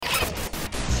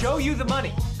show you the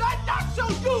money. Not show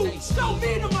you. Show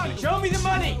me the money. Show me the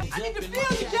money. I need to feel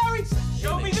you, Jerry.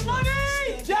 Show me the money.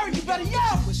 Jerry, you better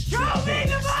yell. Show me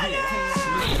the money.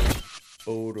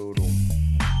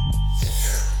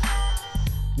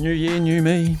 New year, new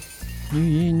me. New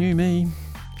year, new me.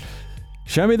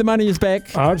 Show me the money is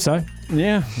back. I hope so.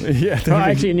 Yeah. Well,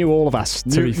 actually, knew all of us,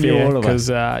 to be fair.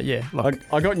 Because, look.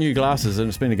 I got new glasses and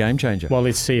it's been a game changer. Well,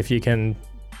 let's see if you can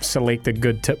select a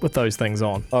good tip with those things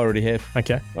on. I already have.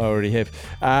 Okay. I already have.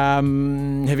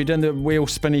 Have you done the wheel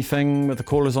spinny thing with the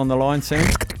callers on the line,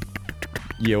 Sam?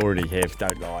 You already have,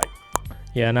 don't lie.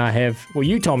 Yeah, and I have. Well,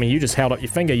 you told me you just held up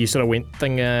your finger. You sort of went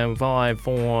 5,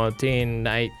 4, 10,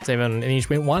 8, 7, and you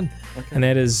just went 1. Okay. And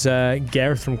that is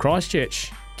Gareth from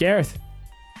Christchurch. Gareth.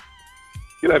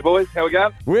 G'day, boys. How we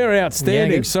going? We're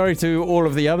outstanding. Yeah, sorry to all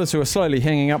of the others who are slowly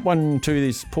hanging up. 1, 2,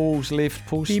 there's Paul's left.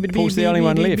 Paul's the only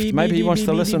one left. Maybe he wants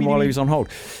to listen while he was on hold.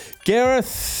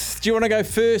 Gareth, do you want to go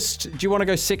first? Do you want to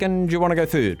go second? Do you want to go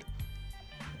third?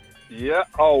 Yeah.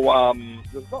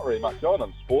 There's not really much on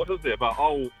in sport, is there? But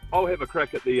I'll have a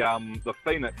crack at the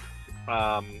Phoenix.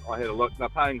 I had a look. They're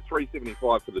paying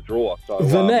 $3.75 for the draw. So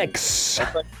the Knicks.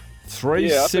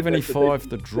 $3.75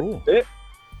 the draw. Yeah.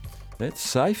 That's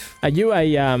safe. Are you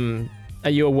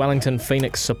a Wellington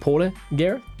Phoenix supporter,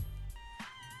 Gareth?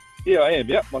 Yeah, I am.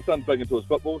 Yeah, my son's big into his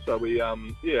football, so we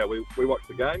watch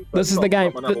the game. This is the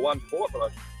game. My number one sport,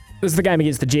 but this is the game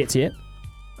against the Jets, yeah?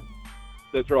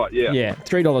 That's right. Yeah. Yeah,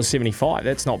 $3.75.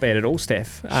 That's not bad at all,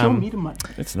 Steph. Show me the money.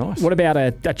 That's nice. What about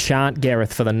a chant,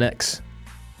 Gareth, for the Knicks?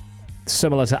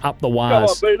 Similar to Up the Come on,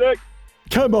 Wires. Phoenix.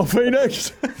 Come on,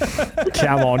 Phoenix.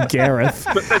 Come on, Gareth.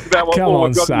 But that's about what Come all on,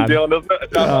 we've got son. in New Zealand, isn't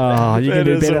it? Oh, you can do That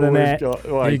is better all than we've that. got.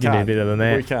 Well, You can do better than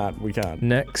that. We can't.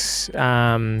 Knicks.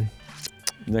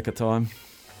 Nick of time.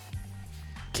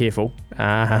 Careful.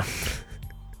 There's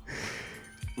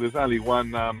only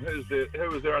one. Who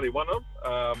was there only one of?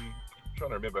 Trying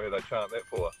to remember who they chant that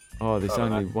for. Oh, there's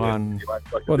only one.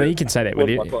 Well, then you can say that with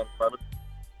you.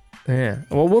 Yeah.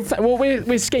 Well,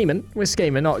 we're scheming. We're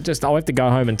scheming. I'll have to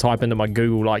go home and type into my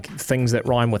Google like things that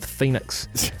rhyme with Phoenix,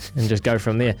 and just go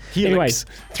from there. Anyways,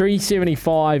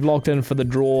 $3.75 locked in for the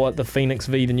draw. The Phoenix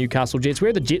v the Newcastle Jets. Where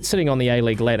are the Jets sitting on the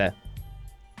A-League ladder?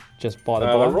 Just by the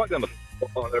bottom. Right down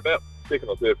they're about second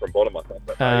or third from bottom, I think.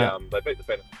 But they beat the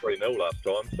Phoenix 3-0 last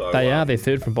time. So they're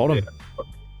third from bottom.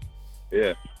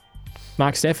 Yeah.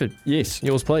 Mark Stafford. Yes.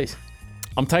 Yours, please.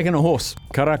 I'm taking a horse.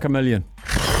 Karaka Million.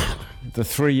 The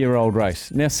 3-year-old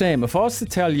race. Now, Sam, if I was to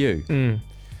tell you...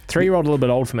 3-year-old a little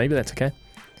bit old for me, but that's okay.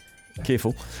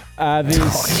 Careful.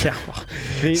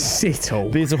 Settle.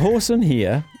 There's a horse in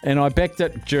here, and I backed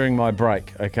it during my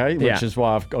break, okay? Which is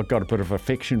why I've got a bit of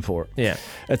affection for it. Yeah.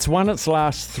 It's won its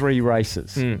last 3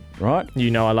 races, right?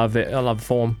 You know I love that. I love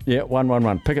form. Yeah,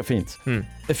 1-1-1. Picket fence.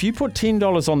 If you put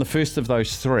 $10 on the first of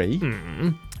those 3,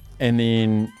 and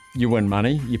then you win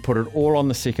money, you put it all on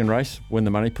the second race, win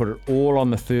the money, put it all on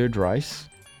the third race,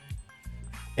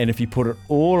 and if you put it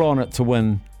all on it to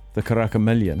win the Karaka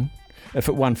Million, if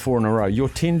it won 4 in a row, your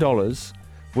 $10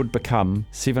 would become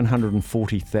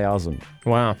 $740,000.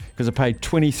 Wow. Because it paid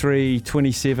 23,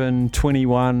 27,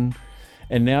 21,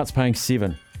 and now it's paying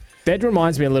 7. That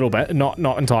reminds me a little bit, not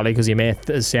entirely because your math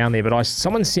is sound there, but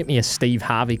someone sent me a Steve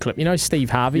Harvey clip. You know Steve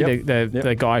Harvey,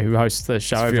 the guy who hosts the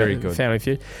show over Family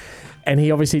Feud? And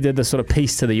he obviously did this sort of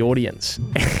piece to the audience.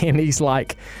 And he's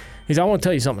like, I want to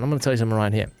tell you something. I'm going to tell you something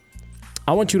right here.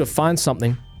 I want you to find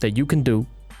something that you can do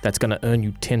that's going to earn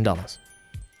you $10.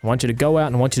 I want you to go out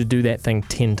and I want you to do that thing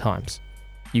 10 times.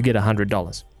 You get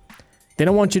 $100. Then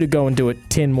I want you to go and do it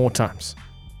 10 more times.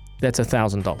 That's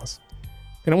 $1,000.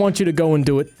 Then I want you to go and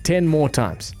do it 10 more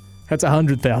times. That's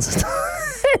 $100,000.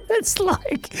 It's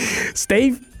like,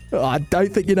 Steve, I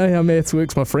don't think you know how maths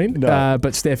works, my friend. No.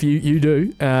 But Steph, you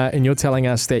do, and you're telling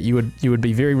us that you would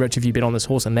be very rich if you bet on this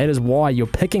horse, and that is why you're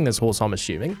picking this horse, I'm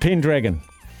assuming. Pendragon,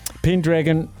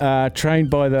 trained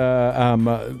by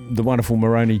the wonderful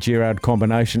Moroni-Gerard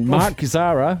combination. Mark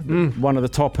Zara, one of the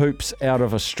top hoops out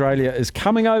of Australia, is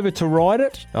coming over to ride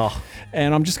it. Oh.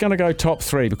 And I'm just going to go top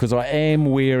 3 because I am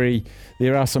wary.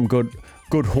 There are some good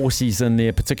horsies in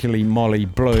there, particularly Molly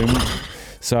Bloom.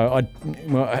 So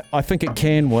I think it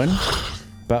can win,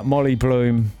 but Molly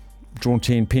Bloom, drawn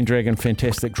 10, Pendragon,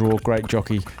 fantastic draw, great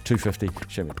jockey, 250.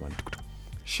 Show me one.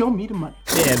 Show me the money.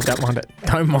 Yeah, don't mind it.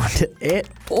 Don't mind it at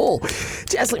all.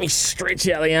 Just let me stretch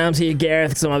out the arms here, Gareth,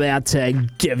 because I'm about to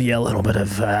give you a little bit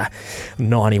of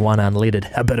 91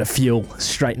 unleaded, a bit of fuel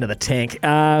straight into the tank. It's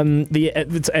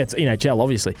NHL,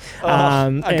 obviously.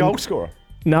 A goal scorer.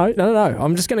 No.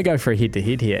 I'm just going to go for a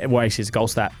head-to-head here. Well, actually, it's a goal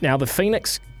start. Now, the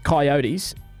Phoenix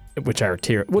Coyotes which are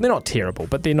terrible. Well, they're not terrible,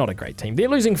 but they're not a great team. They're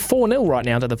losing 4-0 right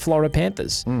now to the Florida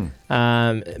Panthers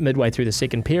midway through the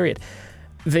second period.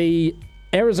 The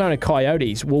Arizona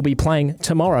Coyotes will be playing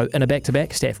tomorrow in a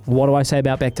back-to-back, Steph. What do I say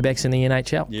about back-to-backs in the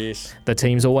NHL? Yes. The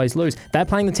teams always lose. They're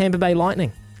playing the Tampa Bay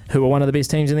Lightning, who are one of the best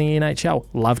teams in the NHL.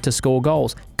 Love to score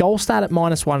goals. Goals start at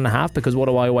 -1.5 because what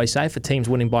do I always say? For teams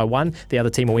winning by 1, the other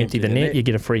team will empty the net. You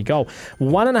get a free goal.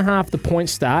 1.5 the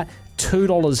points start,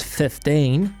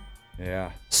 $2.15.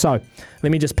 Yeah. So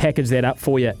let me just package that up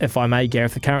for you, if I may,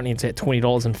 Gareth. Currently it's at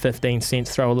 $20.15.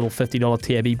 Throw a little $50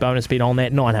 TAB bonus bet on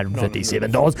that,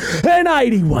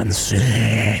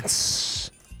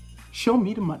 $957.81. Show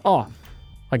me the money. Oh,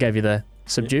 I gave you the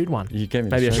subdued one. You gave me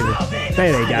Maybe the I should.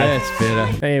 There we go. That's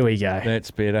better. There we go.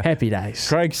 That's better. Happy days.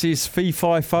 Craig says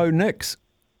Fee-Fi-Fo Nix.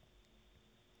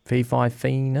 Fee-Fi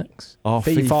Phoenix? Oh,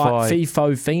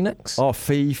 Fee-Fo Phoenix? Oh,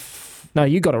 No,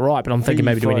 you got it right, but I'm thinking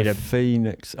maybe do we need a...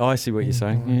 Phoenix. Oh, I see what you're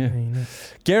saying. Yeah.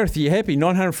 Gareth, are you happy?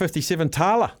 957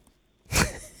 Tala.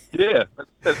 Yeah,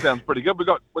 that sounds pretty good. We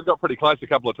got pretty close a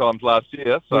couple of times last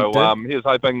year, so here's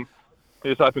hoping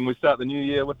we start the new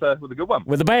year with a good one.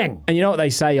 With a bang. And you know what they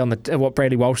say on what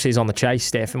Bradley Walsh says on the Chase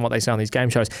staff and what they say on these game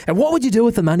shows. And what would you do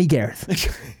with the money, Gareth?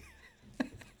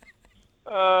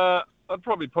 I'd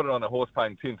probably put it on a horse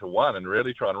paying 10-1 and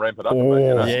really try and ramp it up a bit.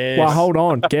 You know? Yes. Well, hold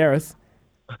on, Gareth.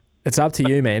 It's up to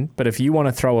you, man. But if you want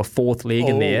to throw a fourth leg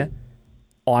in there,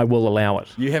 I will allow it.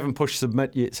 You haven't pushed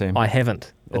submit yet, Sam. I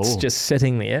haven't. It's just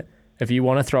sitting there. If you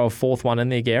want to throw a fourth one in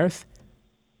there, Gareth,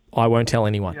 I won't tell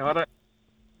anyone. Yeah,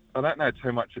 I don't know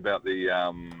too much about the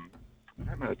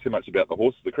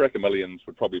horses. The Cracker Millions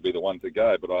would probably be the one to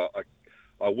go, but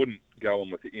I wouldn't go on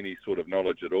with any sort of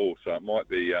knowledge at all. So it might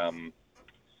be a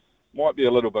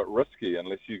little bit risky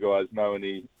unless you guys know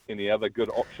any other good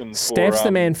options. Steph's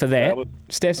the man for that.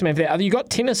 Steph's the man for that. Have you got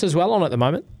tennis as well on at the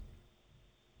moment?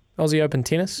 Aussie Open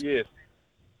tennis? Yes.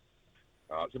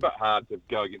 It's a bit hard to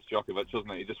go against Djokovic,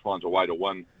 isn't it? He just finds a way to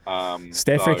win.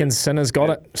 Steph reckons Sinner's got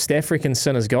it. Steph reckons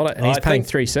Sinner's got it, and he's paying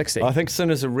 $360. I think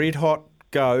Sinner's a red hot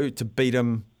go to beat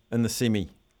him in the semi.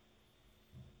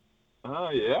 Oh,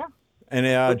 yeah? And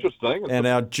our Interesting.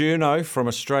 our journo from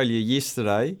Australia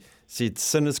yesterday said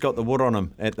Sinner's got the wood on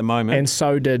him at the moment. And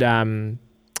so did another.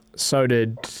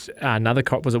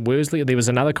 Was it Worsley? There was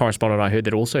another correspondent I heard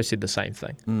that also said the same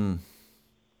thing.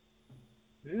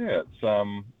 Yeah,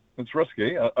 it's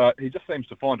risky. He just seems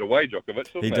to find a way, Djokovic,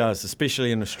 doesn't he? He does,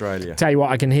 especially in Australia. Tell you what,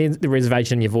 I can hear the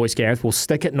reservation in your voice, Gareth. We'll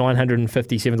stick at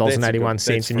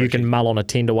 $957.81, and you can mull on a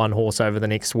 10-1 horse over the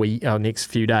next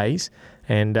few days.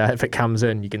 And if it comes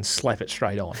in, you can slap it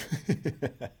straight on.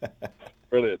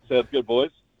 Brilliant. Sounds good,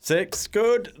 boys. That's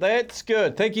good. That's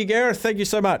good. Thank you, Gareth. Thank you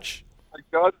so much. Thanks,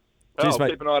 guys. Cheers,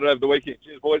 mate. Keep an eye on it over the weekend.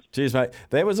 Cheers, boys. Cheers, mate.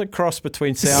 That was a cross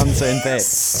between sounds and that.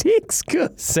 Six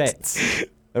good. Sats.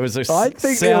 It was a I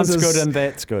think sounds good and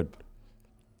that's good.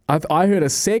 I heard a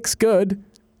sex good.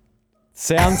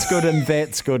 Sounds good and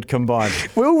that's good combined.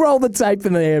 We'll roll the tape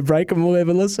in the air break and we'll have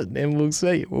a listen and we'll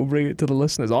see. We'll bring it to the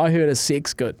listeners. I heard a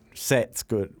sex good. Sats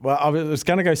good. Well, I was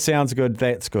going to go sounds good,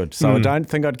 that's good. So I don't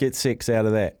think I'd get sex out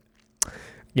of that.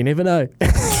 You never know.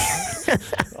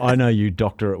 I know you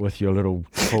doctor it with your little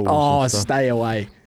tools. Oh, stay away.